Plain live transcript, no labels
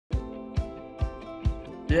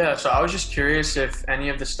Yeah, so I was just curious if any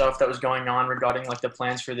of the stuff that was going on regarding like the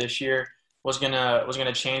plans for this year was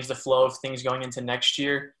gonna change the flow of things going into next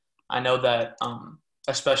year. I know that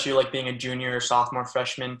especially like being a junior or sophomore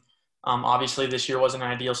freshman, obviously this year wasn't an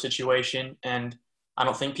ideal situation, and I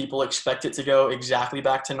don't think people expect it to go exactly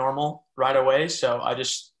back to normal right away. So I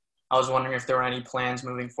was wondering if there were any plans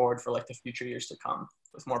moving forward for like the future years to come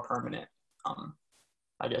with more permanent, um,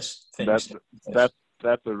 I guess, That's things. that's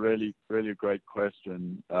that's a really really great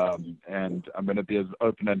question, and I'm going to be as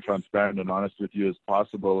open and transparent and honest with you as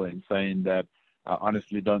possible in saying that I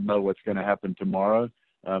honestly don't know what's going to happen tomorrow.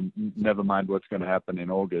 Never mind what's going to happen in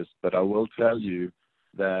August, but I will tell you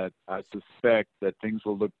that I suspect that things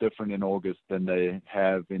will look different in August than they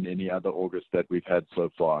have in any other August that we've had so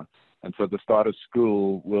far. And so the start of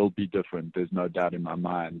school will be different. There's no doubt in my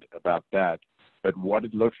mind about that. But what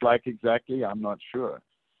it looks like exactly, I'm not sure.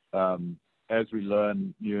 As we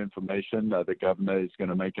learn new information, the governor is going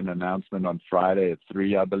to make an announcement on Friday at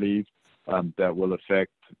 3, I believe, that will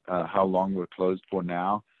affect how long we're closed for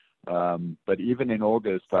now. But even in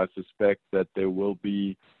August, I suspect that there will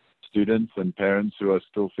be students and parents who are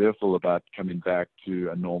still fearful about coming back to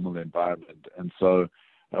a normal environment. And so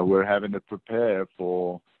we're having to prepare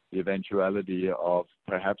for the eventuality of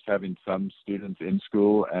perhaps having some students in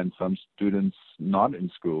school and some students not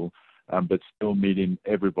in school, but still meeting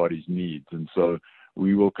everybody's needs. And so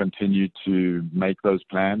we will continue to make those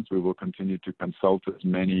plans. We will continue to consult as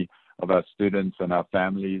many of our students and our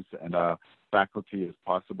families and our faculty as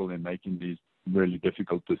possible in making these really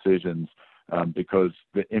difficult decisions, because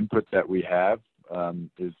the input that we have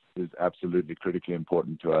is absolutely critically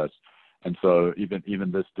important to us. And so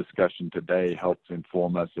even this discussion today helps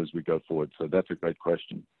inform us as we go forward. So that's a great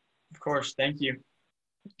question. Of course, thank you.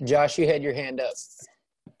 Josh, you had your hand up.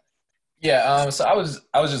 Yeah, so I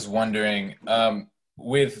was just wondering,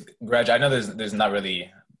 with I know there's not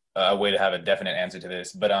really a way to have a definite answer to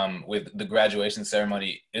this, but with the graduation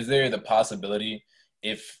ceremony, is there the possibility,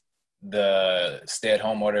 if the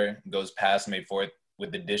stay-at-home order goes past May 4th,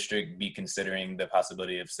 would the district be considering the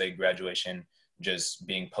possibility of, say, graduation just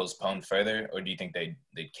being postponed further, or do you think they'd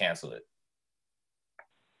cancel it?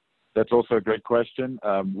 That's also a great question.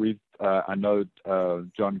 I know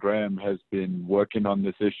John Graham has been working on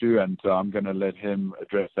this issue, and so I'm going to let him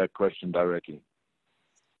address that question directly.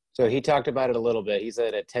 So he talked about it a little bit. He's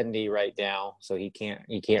an attendee right now, so he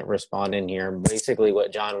can't respond in here. Basically,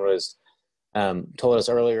 what John was told us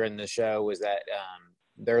earlier in the show was that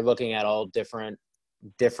they're looking at all different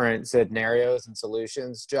scenarios and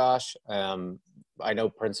solutions. Josh, I know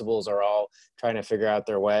principals are all trying to figure out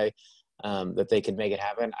their way that they can make it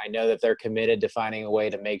happen. I know that they're committed to finding a way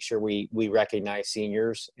to make sure we recognize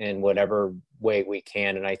seniors in whatever way we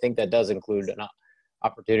can. And I think that does include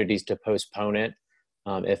opportunities to postpone it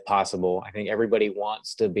if possible. I think everybody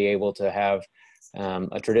wants to be able to have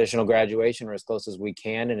a traditional graduation or as close as we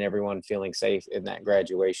can, and everyone feeling safe in that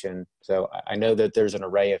graduation. So I know that there's an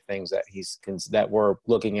array of things that we're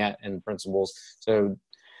looking at in principals. So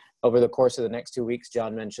over the course of the next 2 weeks,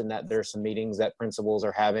 John mentioned that there's some meetings that principals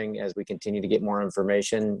are having as we continue to get more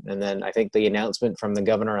information. And then I think the announcement from the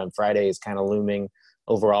governor on Friday is kind of looming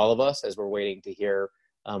over all of us as we're waiting to hear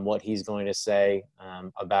what he's going to say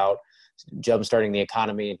about jumpstarting the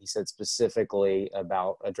economy. And he said specifically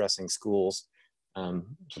about addressing schools. So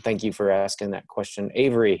thank you for asking that question.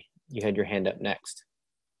 Avery, you had your hand up next.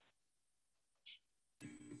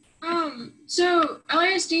 So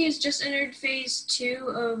LISD has just entered phase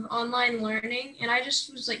 2 of online learning, and I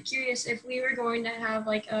just was like curious if we were going to have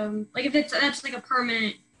like if that's like a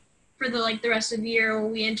permanent for the rest of the year, or will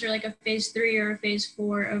we enter like a phase 3 or a phase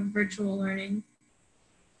 4 of virtual learning?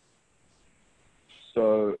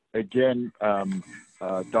 So again,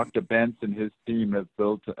 Dr. Bentz and his team have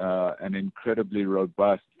built an incredibly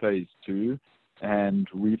robust phase 2. And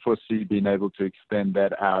we foresee being able to extend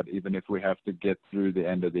that out even if we have to get through the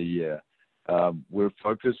end of the year. We're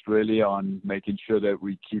focused really on making sure that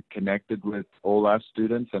we keep connected with all our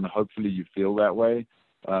students, and hopefully you feel that way,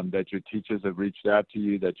 that your teachers have reached out to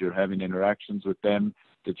you, that you're having interactions with them,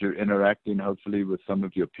 that you're interacting hopefully with some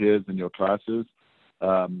of your peers in your classes,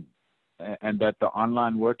 and that the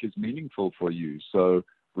online work is meaningful for you. So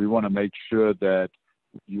we want to make sure that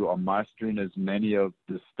you are mastering as many of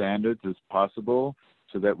the standards as possible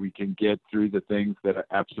so that we can get through the things that are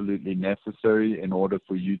absolutely necessary in order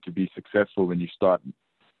for you to be successful when you start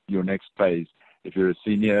your next phase. If you're a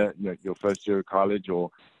senior, your first year of college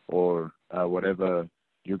or whatever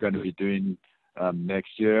you're going to be doing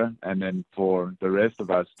next year, and then for the rest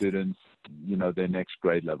of our students, their next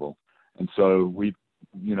grade level. And so we've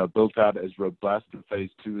built out as robust a phase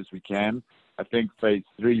 2 as we can. I think phase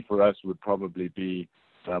 3 for us would probably be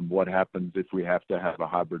what happens if we have to have a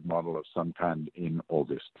hybrid model of some kind in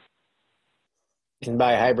August. And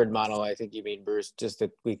by hybrid model, I think you mean, Bruce, just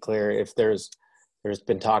to be clear, if there's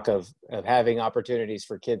been talk of having opportunities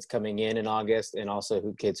for kids coming in August, and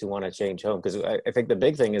also kids who want to change home. Because I think the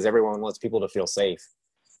big thing is everyone wants people to feel safe.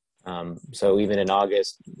 So even in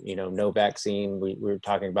August, no vaccine, we're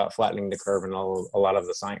talking about flattening the curve and a lot of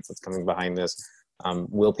the science that's coming behind this.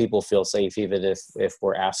 Will people feel safe even if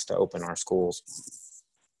we're asked to open our schools?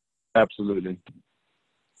 Absolutely.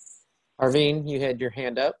 Arvine, you had your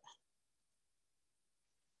hand up.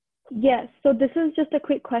 Yes, so this is just a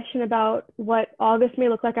quick question about what August may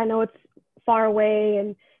look like. I know it's far away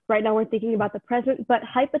and right now we're thinking about the present, but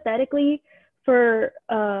hypothetically for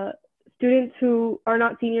students who are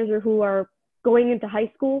not seniors or who are going into high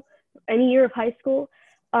school, any year of high school,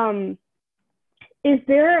 is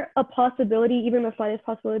there a possibility, even the slightest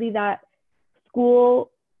possibility, that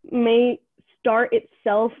school may start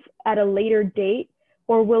itself at a later date,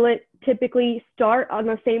 or will it typically start on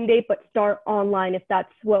the same date but start online if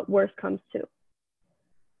that's what worst comes to?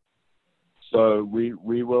 So we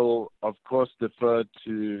will, of course, defer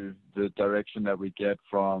to the direction that we get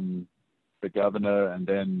from the governor and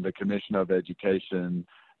then the Commissioner of Education,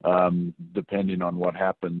 depending on what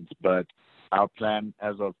happens. But our plan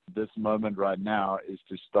as of this moment right now is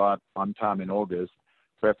to start on time in August,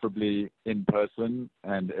 preferably in person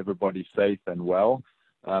and everybody safe and well.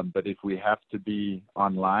 But if we have to be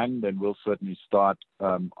online, then we'll certainly start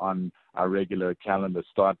on our regular calendar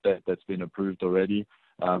start date that's been approved already,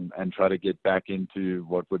 and try to get back into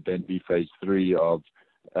what would then be phase 3 of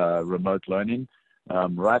remote learning.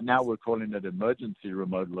 Right now, we're calling it emergency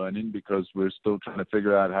remote learning because we're still trying to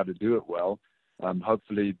figure out how to do it well.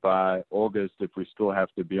 Hopefully by August, if we still have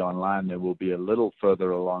to be online, then we'll be a little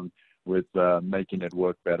further along with making it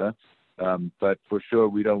work better. But for sure,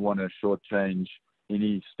 we don't want to shortchange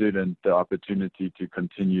any student the opportunity to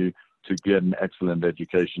continue to get an excellent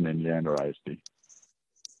education in Leander ISD.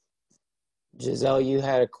 Giselle, you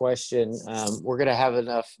had a question. We're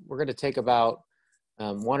going to take about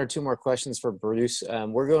 1 or 2 more questions for Bruce.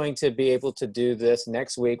 We're going to be able to do this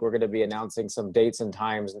next week. We're going to be announcing some dates and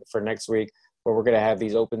times for next week where we're going to have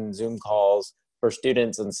these open Zoom calls for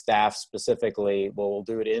students and staff specifically. We'll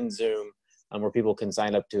do it in Zoom where people can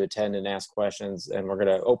sign up to attend and ask questions. And we're going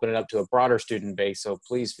to open it up to a broader student base. So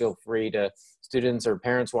please feel free to students or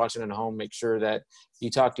parents watching at home, make sure that you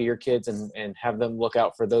talk to your kids and have them look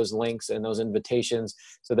out for those links and those invitations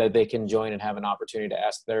so that they can join and have an opportunity to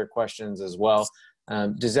ask their questions as well.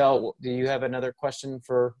 Giselle, do you have another question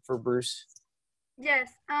for Bruce? Yes,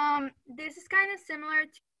 this is kind of similar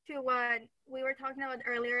to what we were talking about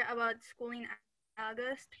earlier about schooling in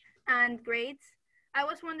August and grades. I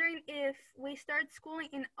was wondering if we start schooling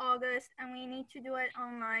in August and we need to do it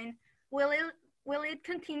online, will it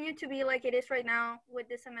continue to be like it is right now with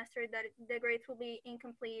the semester, that the grades will be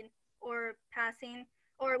incomplete or passing,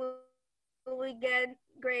 or will we get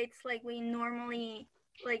grades like we normally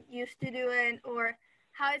used to do it, or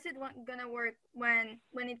how is it gonna work when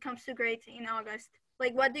it comes to grades in August?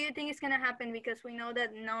 Like, what do you think is gonna happen, because we know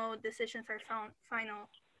that no decisions are final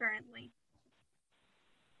currently?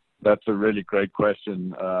 That's a really great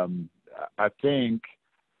question. I think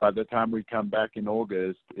by the time we come back in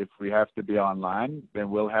August, if we have to be online,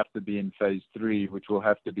 then we'll have to be in phase 3, which will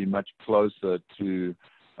have to be much closer to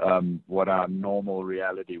what our normal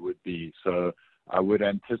reality would be. So I would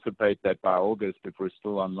anticipate that by August, if we're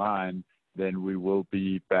still online, then we will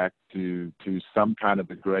be back to some kind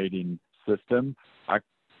of a grading system.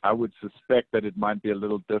 I would suspect that it might be a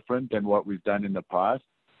little different than what we've done in the past.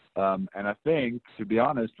 And I think, to be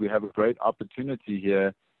honest, we have a great opportunity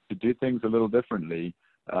here to do things a little differently.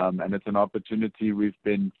 And it's an opportunity we've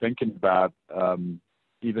been thinking about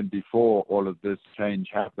even before all of this change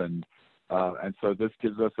happened. And so this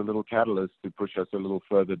gives us a little catalyst to push us a little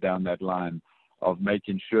further down that line of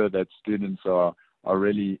making sure that students are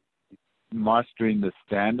really mastering the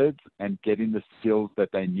standards and getting the skills that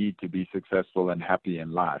they need to be successful and happy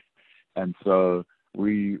in life. And so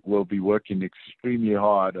we will be working extremely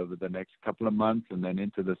hard over the next couple of months and then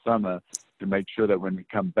into the summer to make sure that when we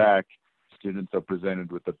come back, students are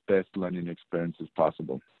presented with the best learning experiences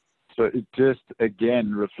possible. So it just,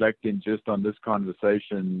 again, reflecting just on this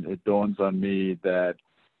conversation, it dawns on me that,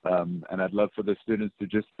 and I'd love for the students to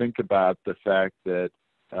just think about the fact that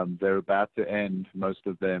they're about to end, most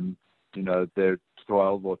of them, they're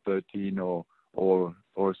 12 or 13 or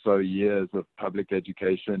so years of public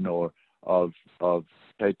education or of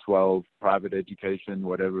K-12 private education,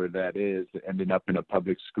 whatever that is, ending up in a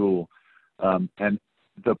public school. And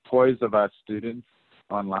the poise of our students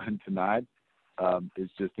online tonight, is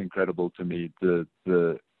just incredible to me.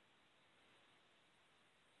 The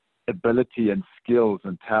ability and skills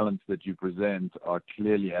and talents that you present are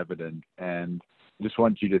clearly evident, and I just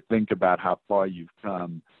want you to think about how far you've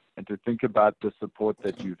come, and to think about the support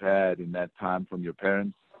that you've had in that time from your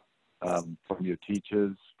parents, from your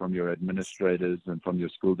teachers, from your administrators, and from your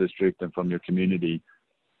school district and from your community.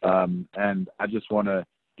 And I just want to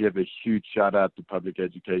give a huge shout out to public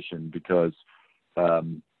education, because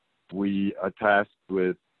we are tasked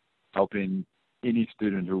with helping any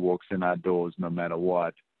student who walks in our doors, no matter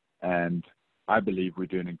what. And I believe we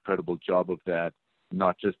do an incredible job of that,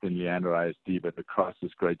 not just in Leander ISD, but across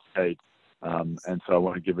this great state. And so I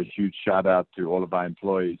want to give a huge shout out to all of our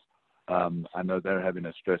employees. I know they're having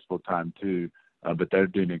a stressful time too, but they're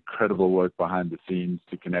doing incredible work behind the scenes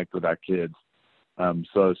to connect with our kids.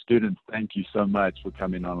 So students, thank you so much for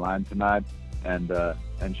coming online tonight and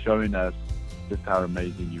showing us just how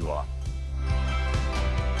amazing you are.